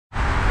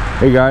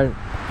Hey guys,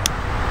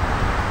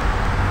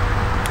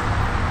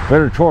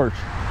 better torch.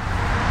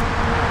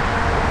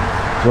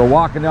 So we're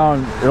walking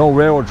down the old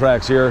railroad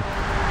tracks here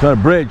to a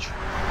bridge.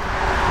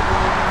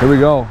 Here we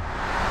go.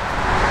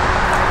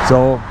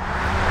 So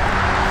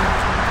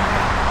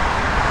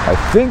I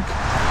think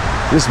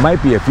this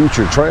might be a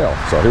future trail.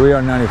 So here we are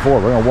on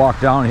 94. We're gonna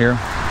walk down here.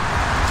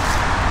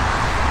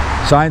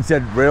 Sign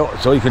said rail,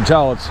 so you can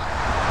tell it's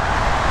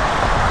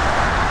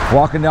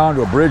walking down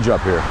to a bridge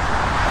up here.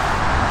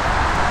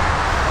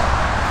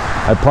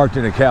 I parked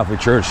in a Catholic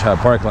church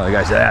parking lot. The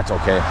guy said, that's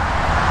okay.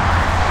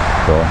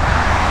 So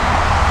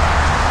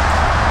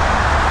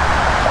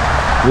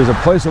there's a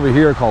place over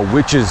here called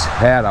Witch's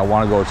Hat I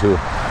want to go to.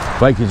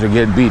 Vikings are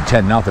getting beat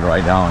 10-0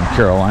 right now in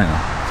Carolina.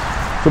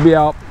 We'll be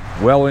out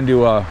well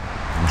into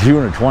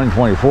June of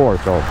 2024.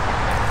 So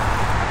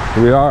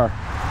here we are,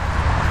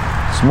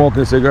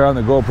 smoking a cigar on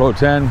the GoPro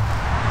 10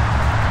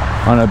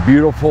 on a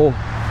beautiful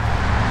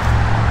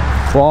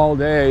fall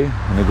day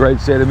in the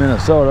great state of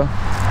Minnesota.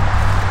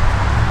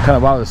 Kind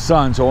of out of the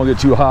sun, so it won't get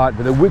too hot.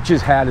 But the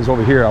Witch's Hat is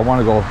over here. I want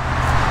to go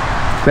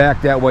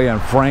back that way on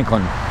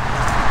Franklin.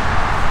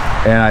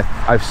 And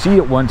I've seen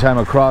it one time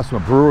across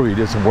from a brewery he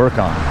did some work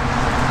on.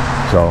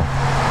 So,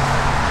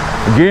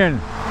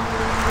 again,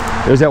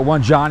 there's that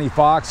one Johnny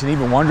Fox and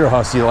even Wonder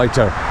Hussy like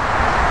to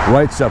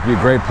write stuff. Be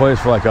a great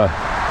place for like a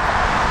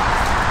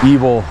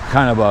evil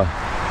kind of a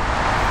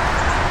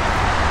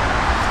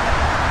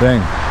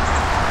thing.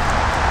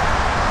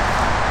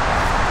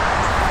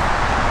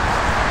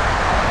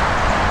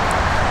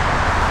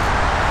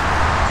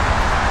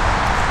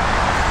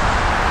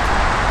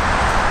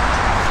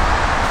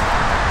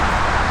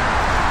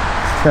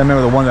 I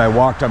remember the one that I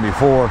walked on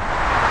before.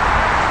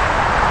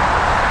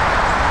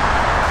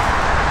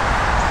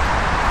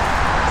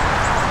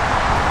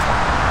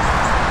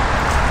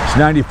 It's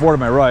 94 to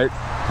my right.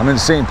 I'm in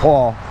St.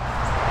 Paul.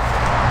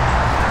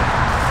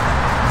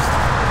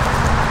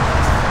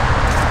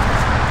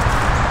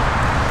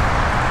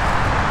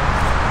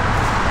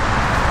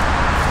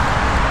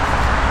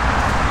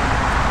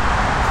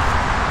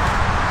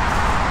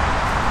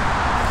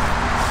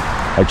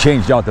 I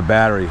changed out the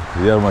battery.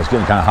 The other one was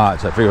getting kind of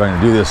hot, so I figured I'm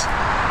going to do this.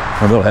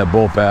 I'm going to have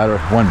both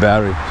one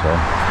battery. So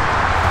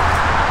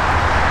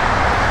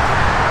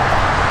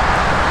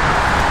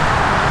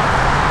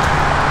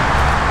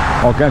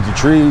all kinds of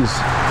trees.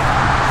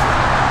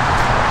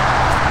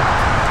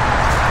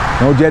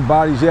 No dead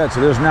bodies yet,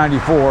 so there's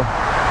 94.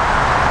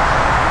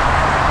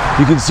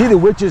 You can see the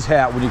Witch's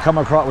Hat when you come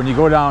across, when you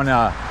go down,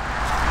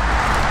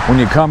 when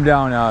you come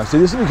down. See,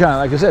 this will be kind of,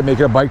 like I said, make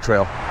it a bike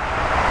trail.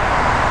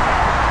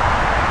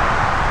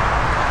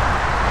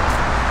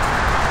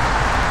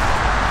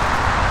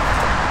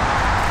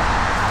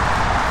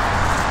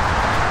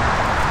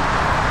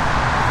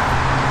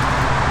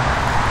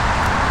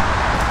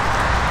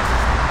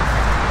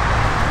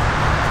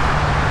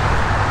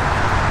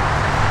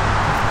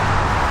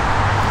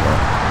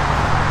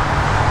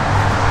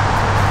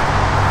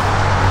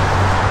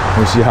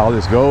 We'll see how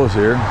this goes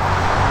here.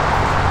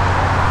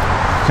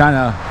 Kind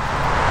of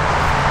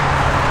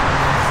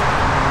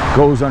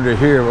goes under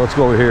here. Let's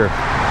go over here.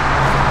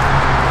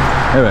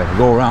 Anyway, we'll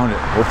go around it.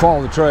 We'll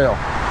follow the trail.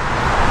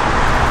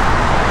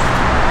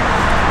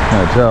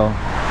 Can't tell.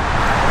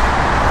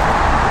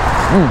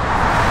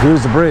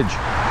 Here's the bridge.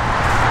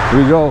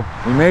 Here we go.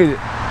 We made it.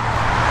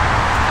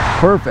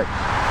 Perfect.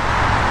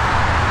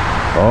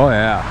 Oh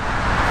yeah.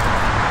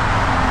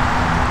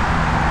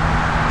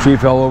 Tree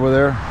fell over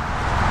there.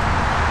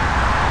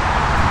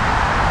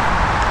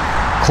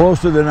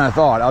 Closer than I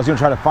thought. I was going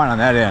to try to find on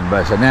that end,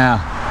 but I said,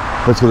 nah,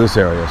 let's go this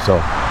area. So,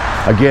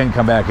 again,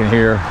 come back in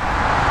here,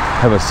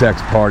 have a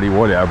sex party,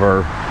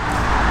 whatever.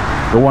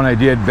 The one I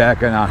did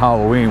back on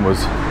Halloween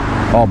was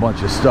all a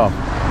bunch of stuff.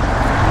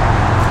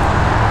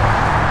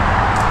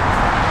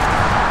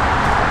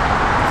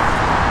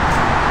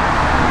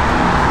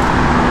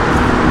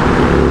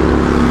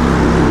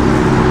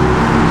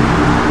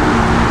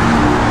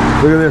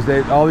 Look at this,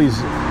 look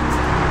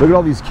at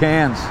all these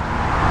cans.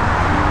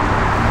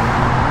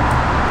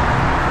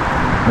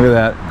 Look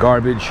at that,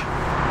 garbage.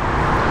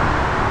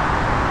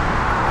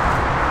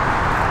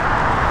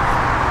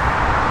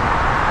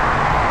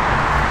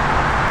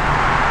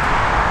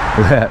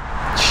 Look at that,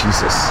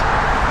 Jesus.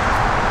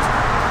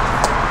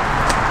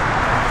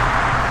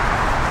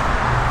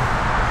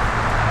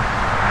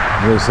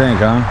 What do you think,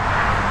 huh?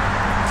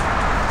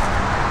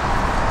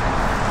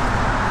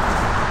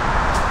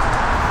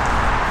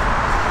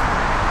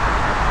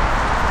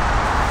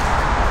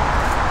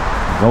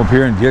 Go up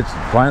here and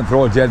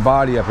throw a dead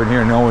body up in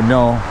here, no one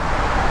know.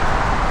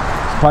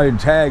 It's probably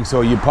tagged, so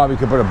you probably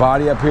could put a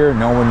body up here,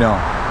 no one know.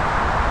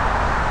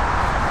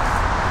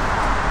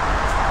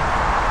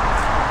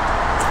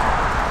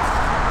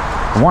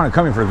 I want to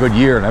come here for a good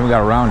year and I haven't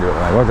got around to it.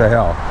 Like, what the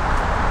hell?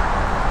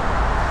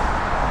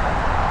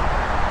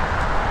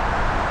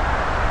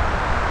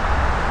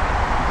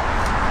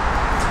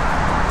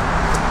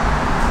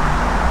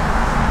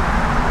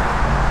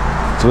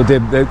 So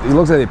it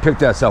looks like they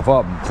picked that stuff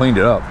up and cleaned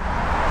it up.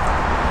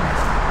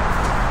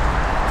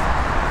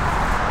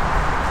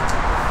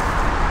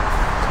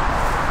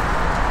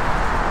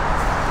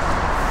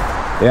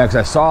 Yeah, because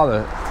I saw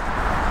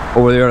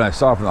over there, and I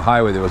saw from the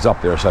highway that it was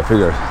up there, so I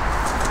figured.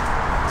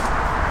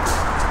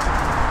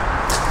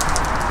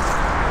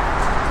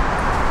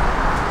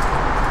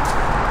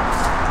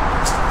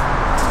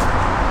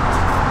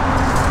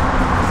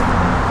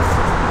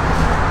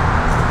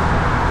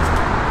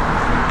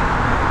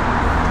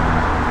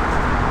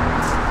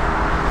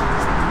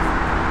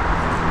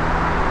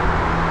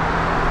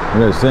 What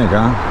do you guys think,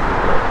 huh?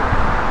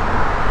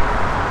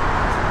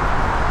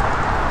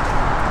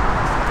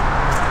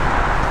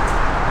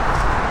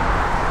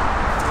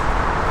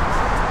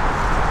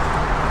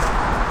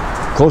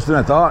 Closer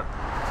than I thought.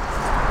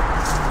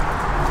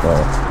 So,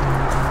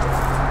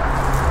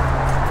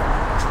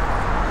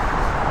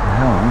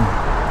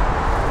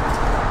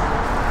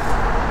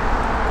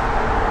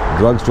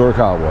 drugstore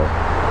cowboy.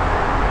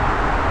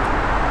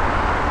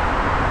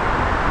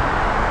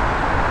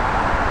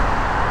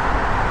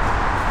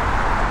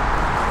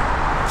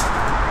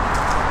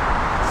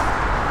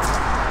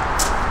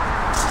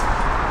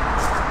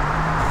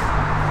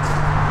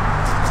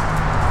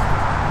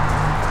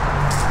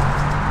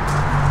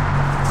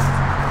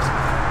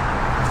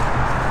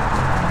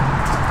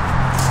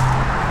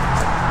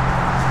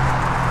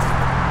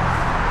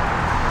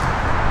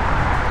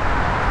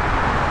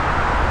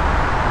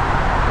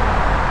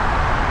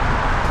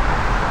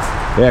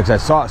 Yeah, because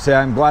I saw it.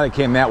 I'm glad I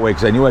came that way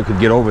because I knew I could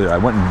get over there. I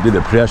went and did the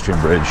pedestrian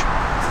bridge,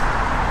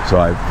 so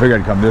I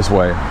figured I'd come this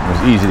way. It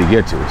was easy to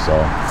get to, so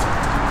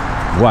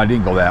glad I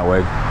didn't go that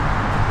way.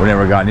 We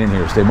never gotten in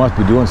here, so they must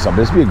be doing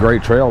something. This would be a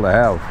great trail to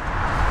have,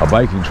 a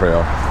biking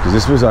trail, because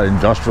this was an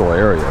industrial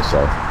area. So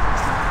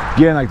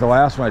again, like the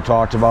last one I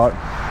talked about,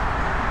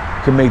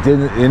 could make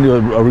it into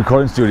a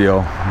recording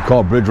studio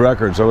called Bridge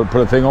Records. So I would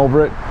put a thing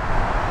over it,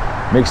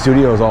 make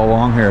studios all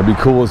along here. It'd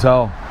be cool as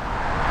hell.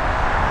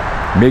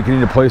 Make it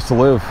into a place to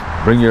live.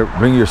 Bring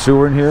your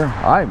sewer in here.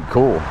 I'm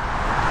cool.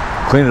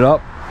 Clean it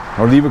up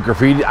or leave it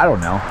graffiti. I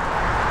don't know.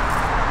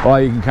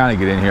 Well, you can kind of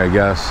get in here, I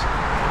guess.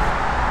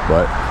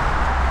 But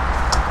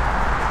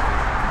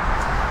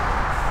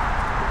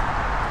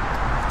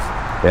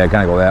yeah, I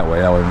kind of go that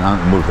way. I would not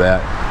move that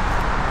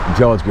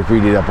until it's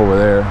graffitied up over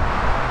there.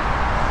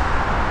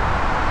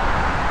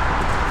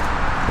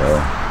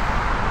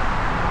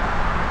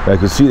 So I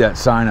could see that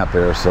sign up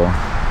there. So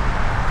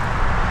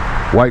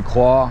White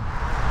Claw.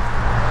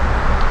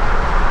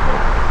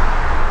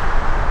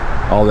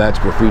 All that's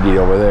graffiti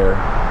over there.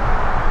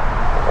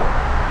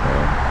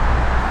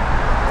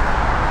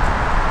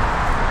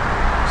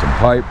 Some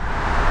pipe.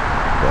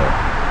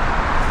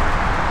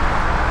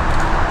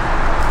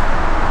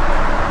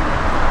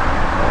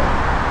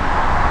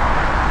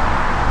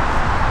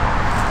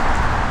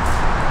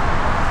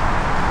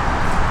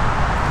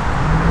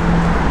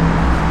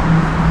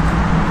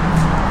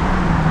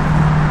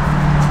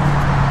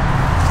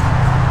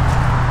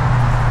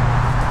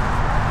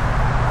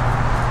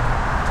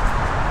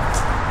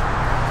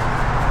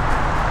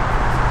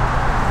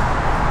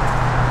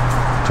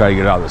 Try to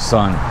get out of the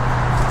sun.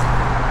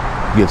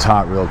 It gets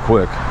hot real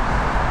quick.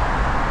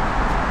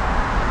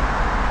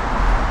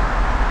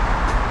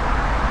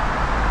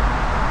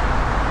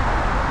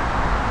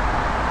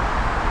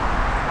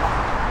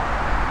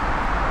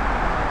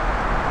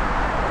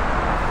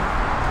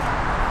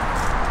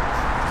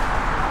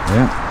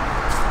 Yeah.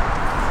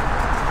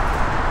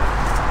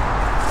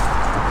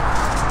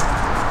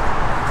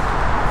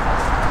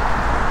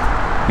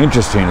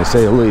 Interesting to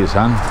say the least,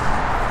 huh?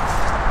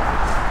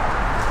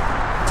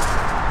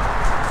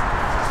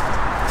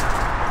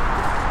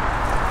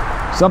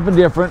 Something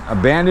different.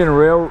 Abandoned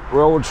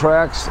railroad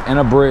tracks and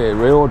a bridge.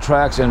 Railroad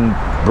tracks and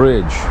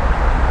bridge.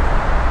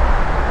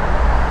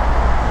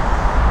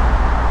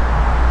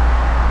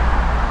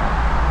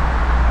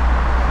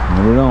 You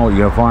never know what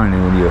you're gonna find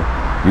when you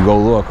go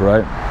look,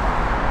 right?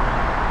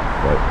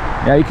 But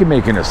yeah, you can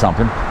make it into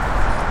something.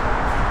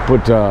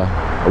 Put a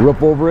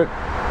roof over it.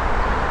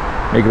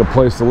 Make it a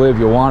place to live.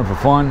 You want it for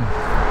fun.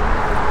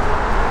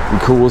 Be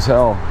cool as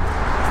hell.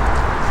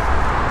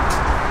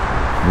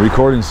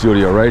 Recording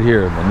studio right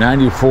here, the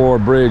 94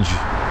 bridge.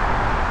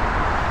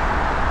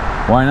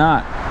 Why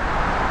not?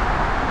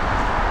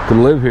 Could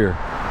live here.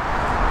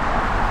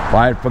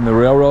 Buy it from the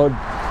railroad,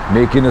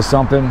 make into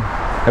something,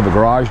 have a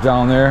garage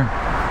down there.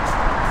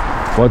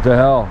 What the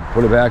hell?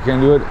 Put it back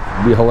into it.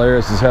 It'd be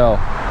hilarious as hell.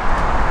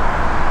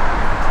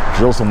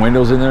 Drill some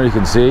windows in there you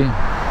can see.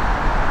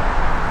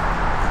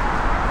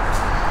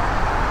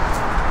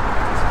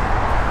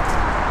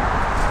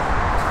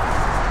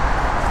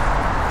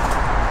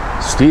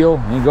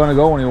 Steel, ain't gonna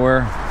go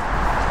anywhere.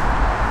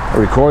 A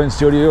recording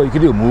studio, you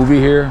could do a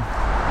movie here.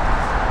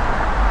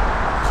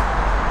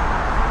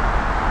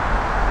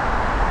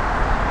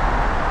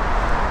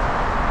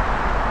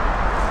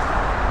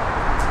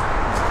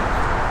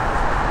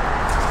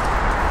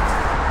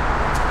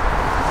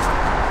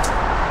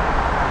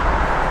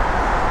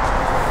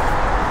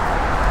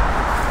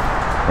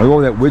 I'll go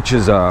with that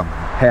witch's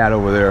hat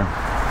over there.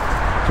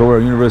 It's over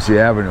at University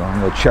Avenue.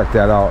 I'm gonna check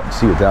that out and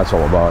see what that's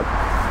all about.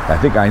 I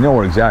think I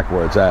know exactly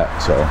where it's at,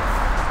 so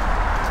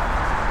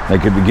they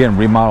could again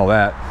remodel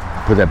that,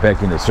 put that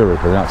back into service,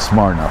 but they're not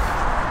smart enough.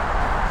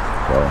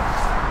 So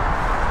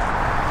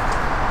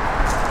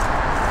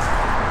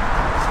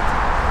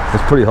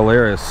it's pretty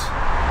hilarious.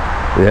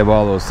 They have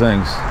all those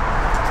things.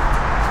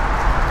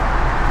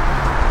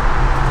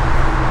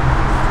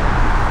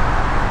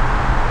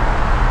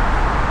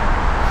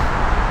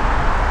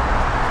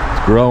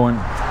 It's growing.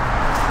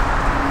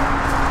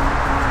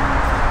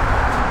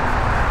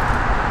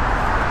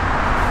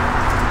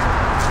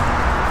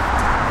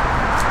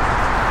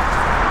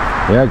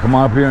 Yeah, come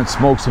on up here and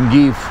smoke some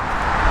geef.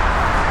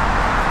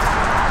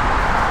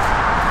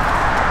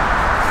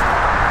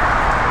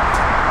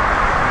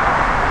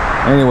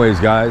 Anyways,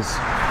 guys,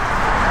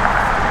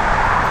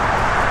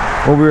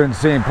 over here in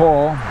St.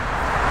 Paul,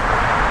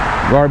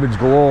 garbage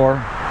galore.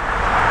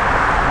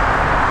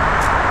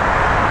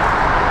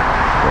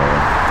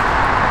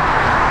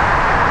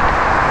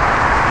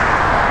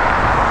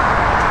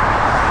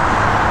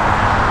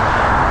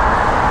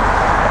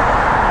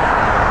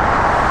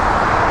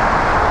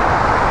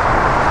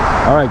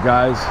 All right,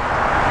 guys,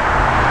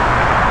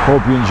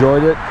 hope you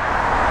enjoyed it.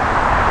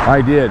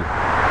 I did.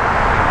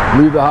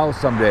 Leave the house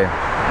someday.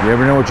 You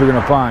never know what you're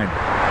gonna find.